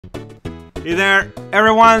Hey there,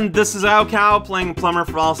 everyone, this is Cow playing Plumber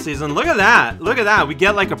For All Seasons. Look at that, we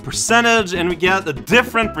get like a percentage and we get a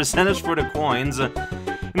different percentage for the coins.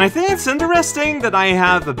 And I think it's interesting that I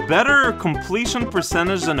have a better completion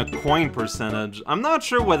percentage than a coin percentage. I'm not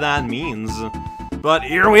sure what that means, but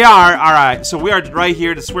here we are. Alright, so we are right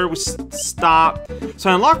here, this is where we stopped. So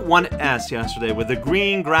I unlocked 1S yesterday with the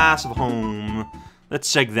green grass of home.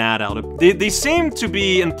 Let's check that out. They seem to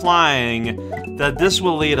be implying that this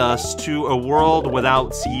will lead us to a world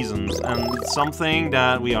without seasons, and it's something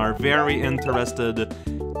that we are very interested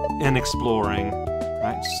in exploring.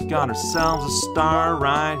 Right, just got ourselves a star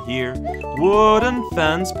right here. Wooden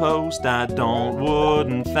fence post, I don't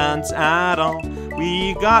wooden fence at all.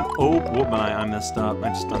 We got, oh, whoop, I messed up.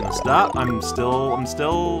 I messed up. I'm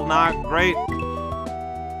still not great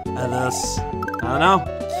at this. I don't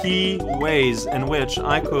know. Key ways in which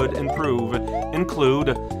I could improve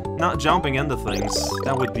include not jumping into things.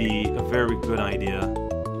 That would be a very good idea.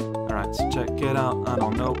 Alright, so check it out. I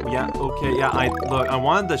don't know. Yeah, okay, yeah, I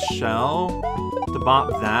wanted the shell to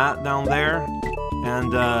bop that down there.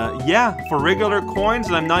 And, yeah, for regular coins,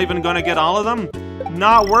 and I'm not even gonna get all of them,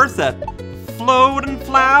 not worth it. Floating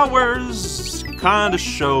flowers kinda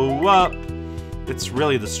show up. It's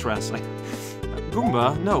really distressing.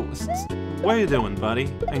 Goomba, no. What are you doing,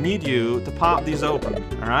 buddy? I need you to pop these open,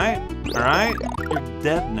 alright? Alright? You're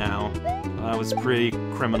dead now. That was pretty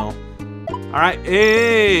criminal. Alright,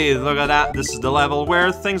 hey, look at that. This is the level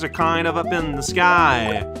where things are kind of up in the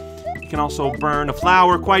sky. You can also burn a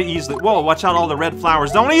flower quite easily. Whoa, watch out, all the red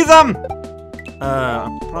flowers. Don't eat them! I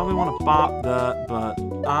probably want to bop that, but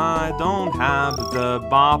I don't have the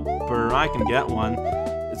bopper. I can get one.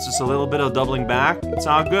 It's just a little bit of doubling back. It's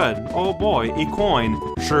all good. Oh boy, a coin.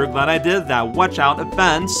 Sure glad I did that. Watch out, a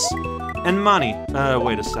fence. And money.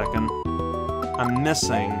 Wait a second. I'm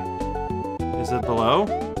missing. Is it below?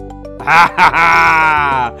 Ha ha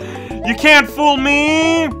ha! You can't fool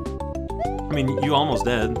me! I mean, you almost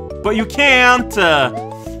did. But you can't!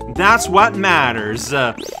 That's what matters.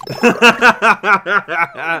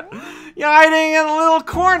 You're hiding in a little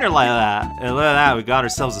corner like that. And look at that, we got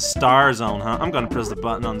ourselves a star zone, huh? I'm gonna press the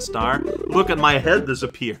button on star. Look at my head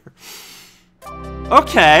disappear.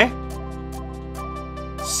 Okay.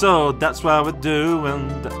 So that's what I would do,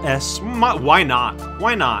 and S. Why not?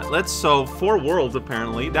 Why not? Let's, so 4 worlds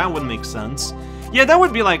apparently. That would make sense. Yeah, that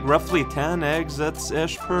would be like roughly 10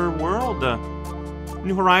 exits-ish per world.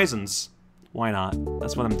 New Horizons. Why not?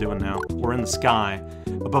 That's what I'm doing now. We're in the sky.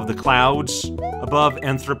 Above the clouds. Above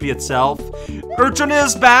entropy itself. Urchin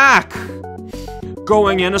is back!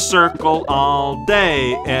 Going in a circle all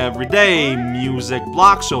day, every day. Music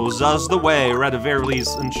block shows us the way, or at the very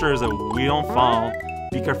least ensures that we don't fall.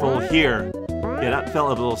 Be careful here. Yeah, that felt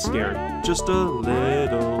a little scary. Just a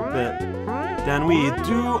little bit. Then we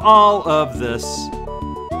do all of this.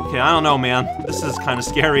 Okay, I don't know, man. This is kind of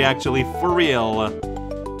scary, actually. For real.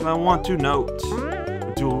 Do I want to note?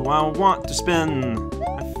 Do I want to spin?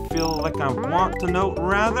 I feel like I want to note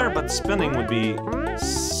rather, but spinning would be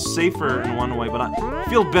safer in one way, but I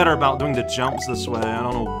feel better about doing the jumps this way. I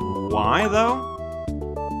don't know why, though.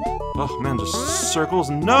 Oh, man, just circles.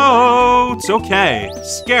 Notes! Okay.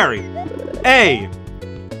 Scary. A.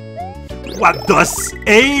 What does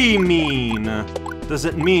A mean? Does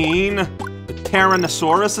it mean the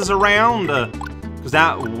Tyrannosaurus is around? Because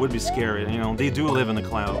that would be scary, you know, they do live in the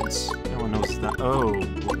clouds. Everyone knows that. Oh,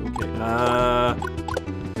 okay.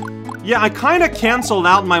 Yeah, I kind of canceled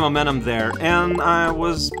out my momentum there, and I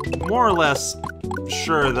was more or less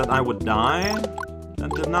sure that I would die.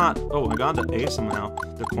 That did not. Oh, I got the A somehow.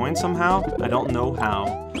 The coin somehow? I don't know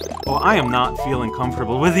how. Oh, I am not feeling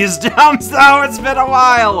comfortable with these jumps, though. It's been a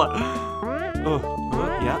while. Oh,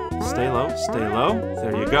 yeah. Stay low, stay low.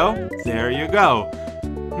 There you go. There you go.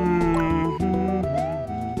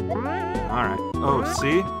 Alright. Oh,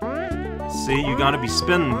 see? See, you gotta be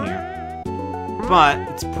spinning here. But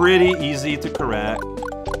it's pretty easy to correct.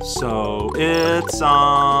 So it's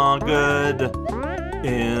all good.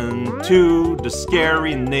 Into the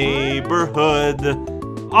scary neighborhood.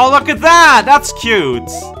 Oh, look at that! That's cute!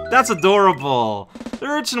 That's adorable. The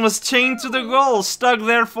urchin was chained to the goal, stuck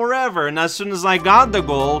there forever, and as soon as I got the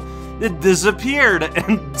goal, it disappeared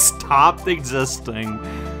and stopped existing.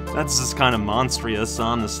 That's just kind of monstrous,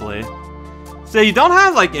 honestly. So you don't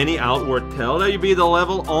have like any outward tell that you beat the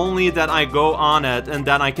level, only that I go on it and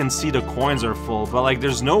that I can see the coins are full, but like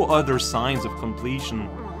there's no other signs of completion.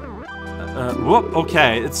 Whoop,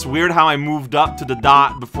 okay, it's weird how I moved up to the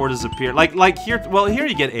dot before it disappeared. Like here, well here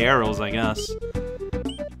you get arrows, I guess.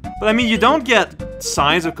 But I mean, you don't get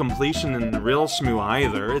signs of completion in real Shmoo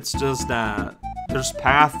either, it's just that there's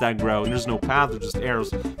paths that grow, and there's no path, there's just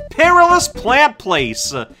arrows. Perilous plant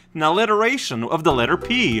place! An alliteration of the letter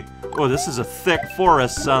P. Oh, this is a thick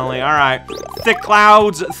forest suddenly. Alright. Thick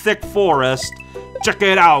clouds, thick forest. Check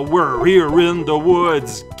it out, we're here in the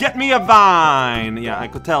woods. Get me a vine! Yeah, I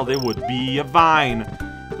could tell there would be a vine.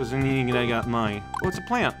 Because I got my... Oh, it's a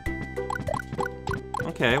plant.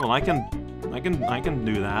 Okay, well I can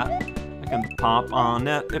do that. I can pop on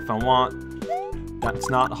it if I want.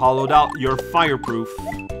 That's not hollowed out. You're fireproof.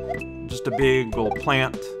 Just a big old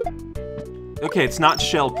plant. Okay, it's not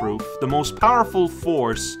shell-proof. The most powerful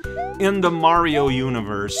force in the Mario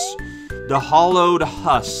universe. The hollowed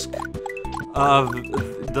husk of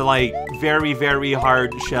the, like, very, very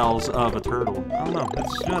hard shells of a turtle. I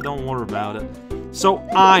don't know. Don't worry about it. So,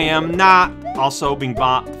 I am not also being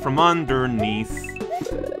bought from underneath.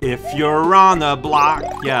 If you're on a block,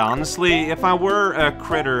 yeah, honestly, if I were a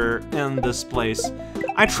critter in this place,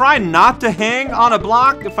 I try not to hang on a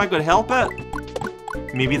block if I could help it.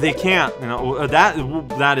 Maybe they can't, you know,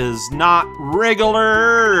 that is not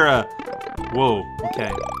regular. Whoa,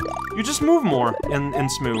 okay. You just move more in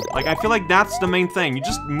smooth. Like, I feel like that's the main thing. You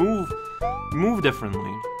just move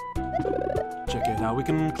differently. Check it out, we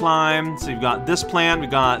can climb. So you've got this plant, we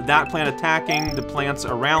got that plant attacking the plants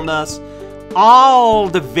around us. All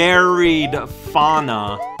the varied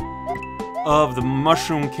fauna of the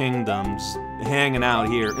mushroom kingdoms hanging out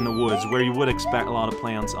here in the woods, where you would expect a lot of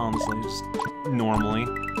plants, honestly, just normally.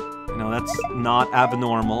 You know, that's not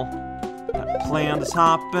abnormal. That plant is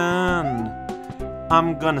hopping.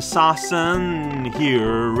 I'm gonna sauce in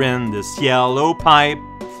here in this yellow pipe.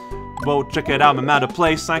 Whoa, check it out, I'm at a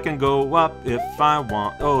place I can go up if I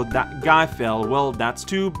want. Oh, that guy fell. Well, that's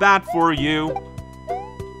too bad for you.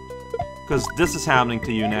 Because this is happening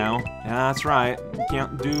to you now. Yeah, that's right. You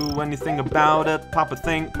can't do anything about it. Pop a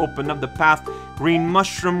thing, open up the path. Green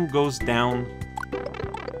mushroom goes down.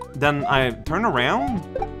 Then I turn around?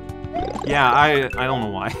 Yeah, I don't know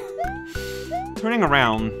why. Turning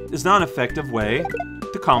around is not an effective way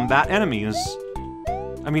to combat enemies.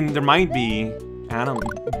 I mean, there might be...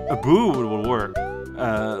 a boo will work.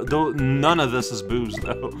 Though none of this is boos,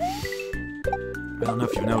 though. I don't know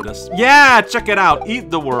if you've noticed. Yeah, check it out.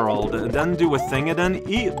 Eat the world. Then do a thing and then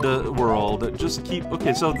eat the world. Just keep...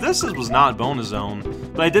 Okay, so this was not bonus zone.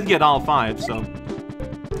 But I did get all 5, so...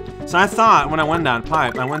 So I thought when I went down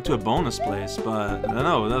pipe, I went to a bonus place. But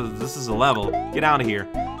no, this is a level. Get out of here.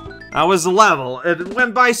 That was a level. It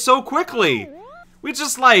went by so quickly. We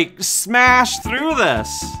just, like, smashed through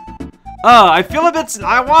this. I feel a bit...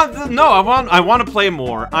 I want to play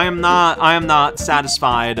more. I am not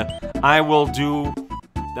satisfied. I will do...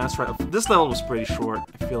 That's right. This level was pretty short.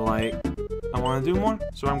 I feel like I want to do more,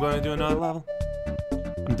 so I'm going to do another level.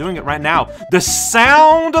 I'm doing it right now. The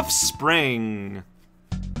sound of spring.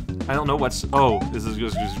 I don't know what's... Oh, is this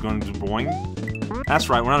just going to do boing? That's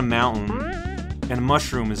right. We're on a mountain, and a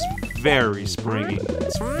mushroom is very springy.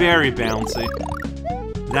 It's very bouncy.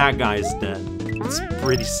 That guy's dead. It's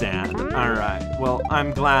pretty sad. Alright, well,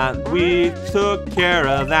 I'm glad we took care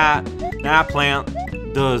of that. That plant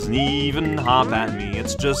doesn't even hop at me.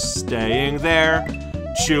 It's just staying there,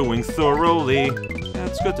 chewing thoroughly. Yeah,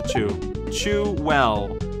 it's good to chew. Chew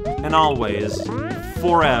well. And always.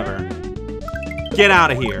 Forever. Get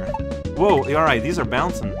out of here. Whoa, alright, these are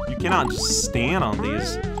bouncing. You cannot just stand on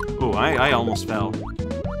these. Oh, I almost fell.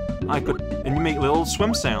 I could... And you make little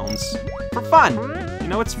swim sounds. For fun. You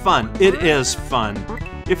know, it's fun. It is fun.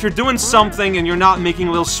 If you're doing something and you're not making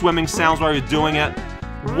little swimming sounds while you're doing it,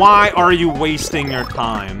 why are you wasting your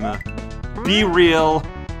time? Be real.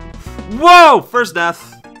 Whoa! First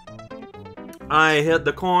death. I hit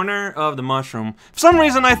the corner of the mushroom. For some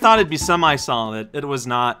reason, I thought it'd be semi-solid. It was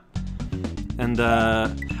not. And,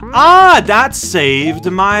 that saved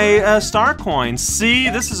my, star coins. See,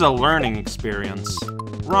 this is a learning experience.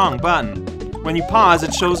 Wrong button. When you pause,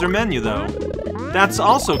 it shows your menu, though. That's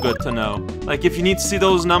also good to know. Like, if you need to see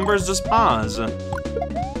those numbers, just pause.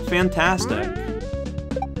 Fantastic.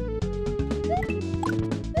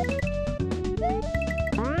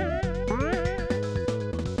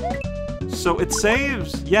 So it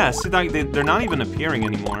saves... Yeah, see, they're not even appearing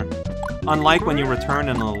anymore. Unlike when you return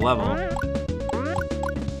in a level.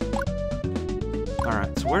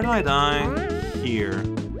 Alright, so where did I die? Here.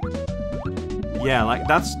 Yeah, like,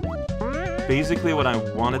 that's basically what I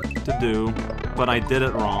wanted to do, but I did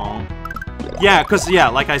it wrong. Yeah, because, yeah,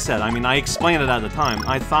 like I said, I mean, I explained it at the time.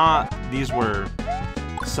 I thought these were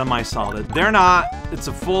semi-solid. They're not. It's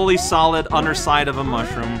a fully solid underside of a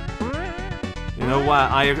mushroom. You know what?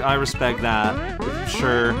 I respect that.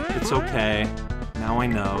 Sure, it's okay. Now I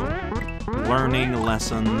know. Learning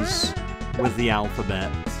lessons with the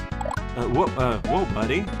alphabet. Whoa,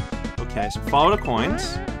 buddy. Okay, so follow the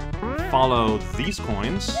coins. Follow these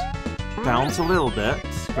coins. Bounce a little bit.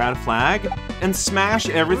 Grab a flag. And smash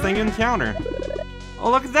everything you encounter. Oh,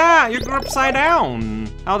 look at that! You're upside down!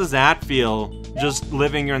 How does that feel? Just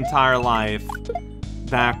living your entire life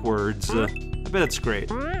backwards. I bet it's great.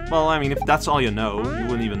 Well, I mean, if that's all you know, you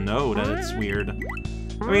wouldn't even know that it's weird.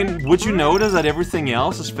 I mean, would you notice that everything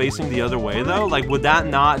else is facing the other way, though? Like, would that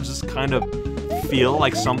not just kind of feel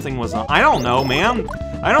like something was on? I don't know, man.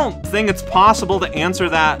 I don't think it's possible to answer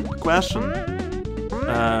that question.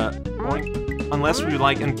 Unless we,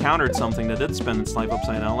 like, encountered something that did spin its life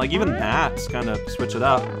upside down. Like, even that's kind of switch it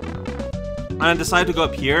up. I decided to go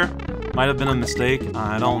up here. Might have been a mistake.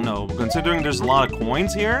 I don't know. Considering there's a lot of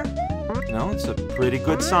coins here, you know, it's a pretty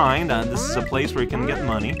good sign that this is a place where you can get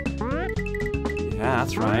money. Yeah,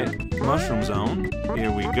 that's right. Mushroom Zone. Here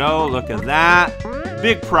we go. Look at that.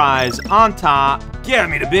 Big prize on top. Give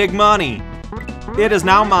me the big money. It is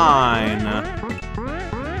now mine.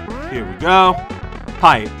 Here we go.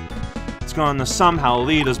 Pipe. It's going to somehow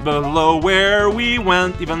lead us below where we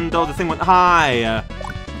went, even though the thing went high.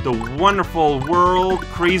 The wonderful world,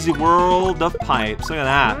 crazy world of pipes. Look at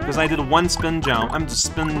that. Because I did one spin jump. I'm just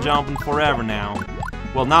spin jumping forever now.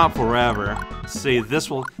 Well, not forever. Let's see, this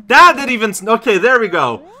will... That didn't even... Okay, there we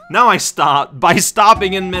go. Now I stopped by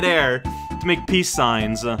stopping in midair to make peace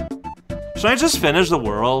signs. Should I just finish the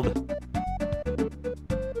world?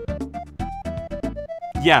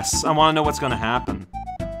 Yes, I want to know what's going to happen.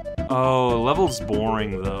 Oh, level's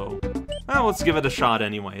boring, though. Well, let's give it a shot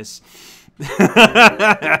anyways.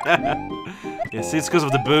 Yeah, see, it's because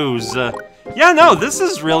of the booze. Yeah, no, this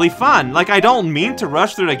is really fun. Like, I don't mean to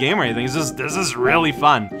rush through the game or anything. It's just, this is really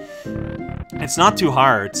fun. It's not too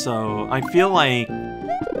hard, so I feel like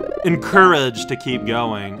encouraged to keep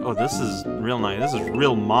going. Oh, this is real nice. This is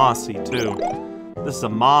real mossy, too. This is a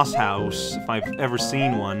moss house, if I've ever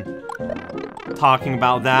seen one. Talking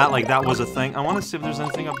about that, like that was a thing. I want to see if there's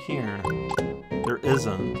anything up here. There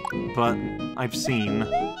isn't, but I've seen.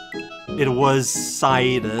 It was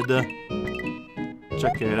cited.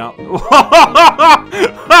 Check it out.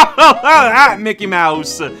 That Mickey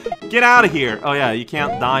Mouse! Get out of here! Oh yeah, you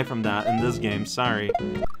can't die from that in this game, sorry.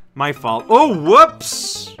 My fault. Oh,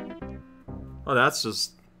 whoops! Oh, that's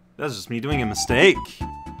just me doing a mistake.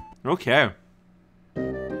 Okay.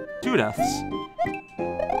 2 deaths.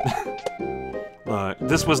 Look,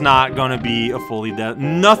 this was not gonna be a fully death.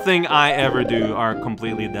 Nothing I ever do are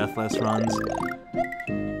completely deathless runs.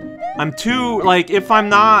 I'm too, like, if I'm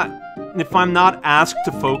not asked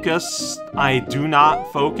to focus, I do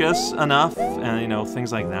not focus enough, and, you know,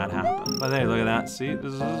 things like that happen. But hey, look at that, see,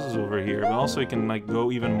 this is over here, but also you can, like,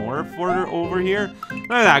 go even more further over here.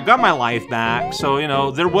 Look at that, got my life back, so, you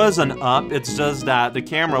know, there was an up, it's just that the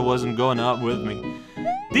camera wasn't going up with me.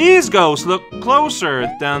 These ghosts look closer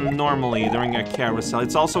than normally during a carousel.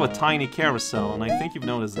 It's also a tiny carousel, and I think you've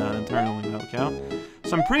noticed that internally, okay?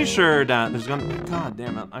 So I'm pretty sure that there's gonna... God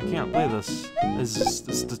damn it, I can't play this. It's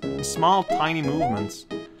the small, tiny movements.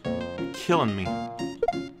 Killing me.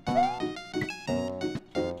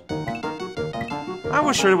 I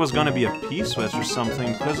was sure it was gonna be a P-switch or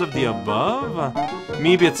something because of the above.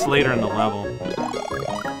 Maybe it's later in the level.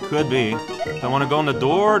 Could be. Do I want to go in the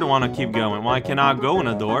door or do I want to keep going? Well, I cannot go in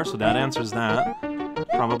a door, so that answers that.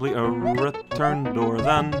 Probably a return door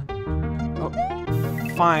then. Oh,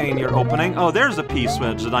 fine, you're opening. Oh, there's a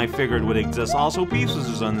P-switch that I figured would exist. Also,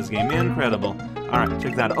 P-switches on this game. Incredible. Alright,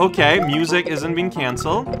 check that out. Okay, music isn't being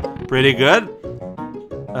cancelled. Pretty good.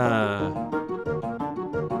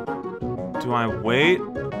 Do I wait?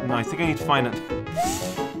 No, I think I need to find it.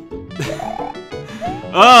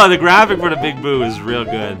 Oh, the graphic for the Big Boo is real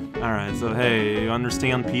good. Alright, so hey, you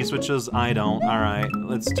understand P-switches? I don't. Alright,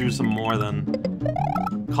 let's do some more then.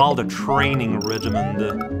 Called a training regimen.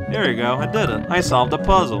 There you go, I did it. I solved a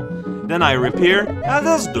puzzle. Then I reappear at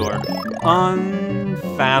this door.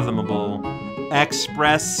 Unfathomable.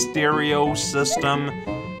 Express stereo system,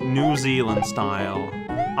 New Zealand style.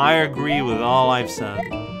 I agree with all I've said.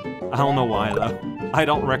 I don't know why though. I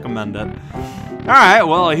don't recommend it. Alright,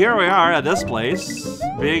 well, here we are at this place.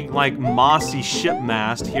 Big, like, mossy ship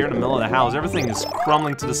mast here in the middle of the house. Everything is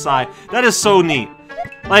crumbling to the side. That is so neat.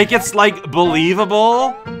 Like, it's, like,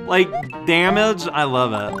 believable. Like, damage. I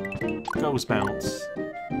love it. Ghost bounce.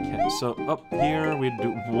 Okay, so up here we do...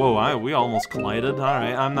 Whoa, we almost collided.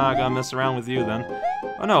 Alright, I'm not gonna mess around with you then.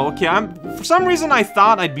 Oh, no, okay, for some reason I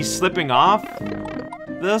thought I'd be slipping off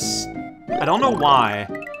this. I don't know why.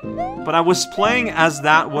 But I was playing as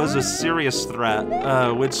that was a serious threat,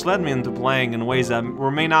 which led me into playing in ways that were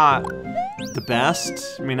may not the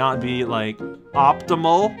best, may not be, like,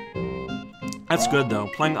 optimal. That's good though.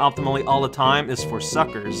 Playing optimally all the time is for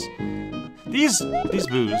suckers. These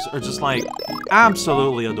boos are just like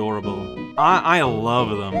absolutely adorable. I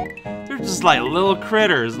love them. They're just like little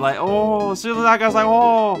critters. Like, oh, see that guy's like,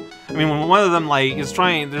 oh. I mean, when one of them like is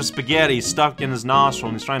trying, there's spaghetti stuck in his nostril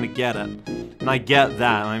and he's trying to get it. And I get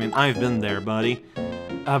that. I mean, I've been there, buddy.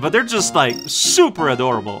 But they're just like super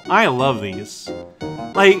adorable. I love these.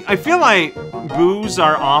 Like, I feel like boos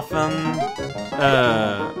are often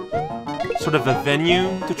sort of a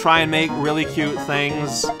venue to try and make really cute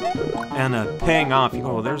things and paying off.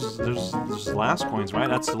 Oh, there's last coins, right?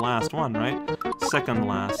 That's the last one, right? Second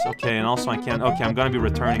last. Okay, and also I can't. Okay, I'm gonna be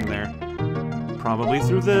returning there. Probably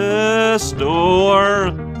through this door.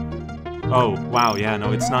 Oh, wow, yeah,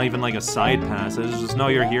 no, it's not even like a side pass. It's just, no,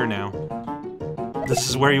 you're here now. This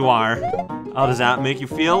is where you are. How does that make you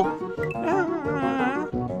feel?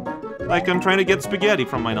 Like I'm trying to get spaghetti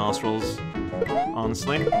from my nostrils.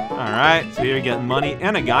 Honestly. Alright, so you're getting money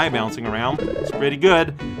and a guy bouncing around. It's pretty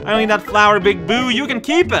good. I don't need that flower, big boo. You can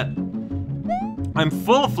keep it. I'm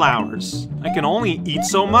full of flowers. I can only eat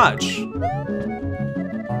so much.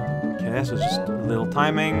 Okay, so just a little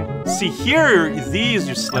timing. See, here, these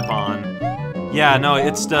you slip on. Yeah, no,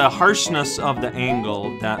 it's the harshness of the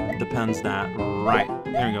angle that depends that. Right.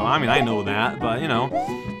 There we go. I mean, I know that, but, you know,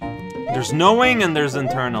 there's knowing and there's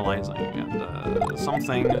internalizing. And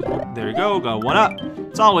something, there you go, got one up.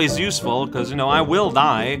 It's always useful, because, you know, I will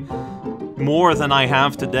die more than I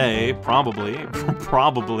have today, probably.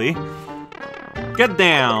 Probably. Get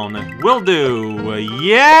down. Will do.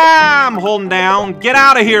 Yeah, I'm holding down. Get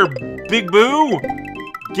out of here, big boo.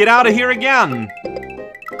 Get out of here again.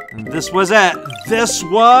 And this was it. This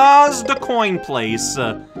was the coin place.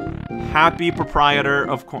 Happy proprietor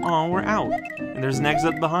of coin. Oh, we're out. And there's an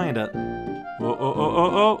exit behind it.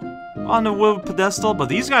 Oh. On the wood pedestal, but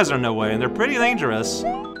these guys are no way, and they're pretty dangerous.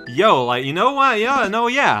 Yo, like, you know what? Yeah, no,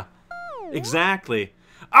 yeah. Exactly.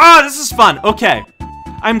 Ah, this is fun. Okay.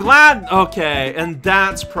 I'm glad. Okay, and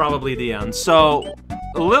that's probably the end. So,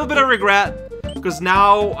 a little bit of regret, because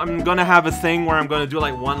now I'm gonna have a thing where I'm gonna do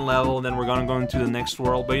like one level, and then we're gonna go into the next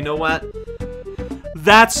world. But you know what?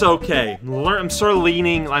 That's okay. I'm sort of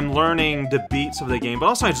I'm learning the beats of the game, but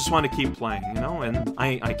also I just want to keep playing, you know? And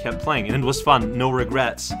I kept playing, and it was fun. No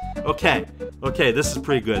regrets. Okay, this is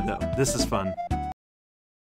pretty good, though. This is fun.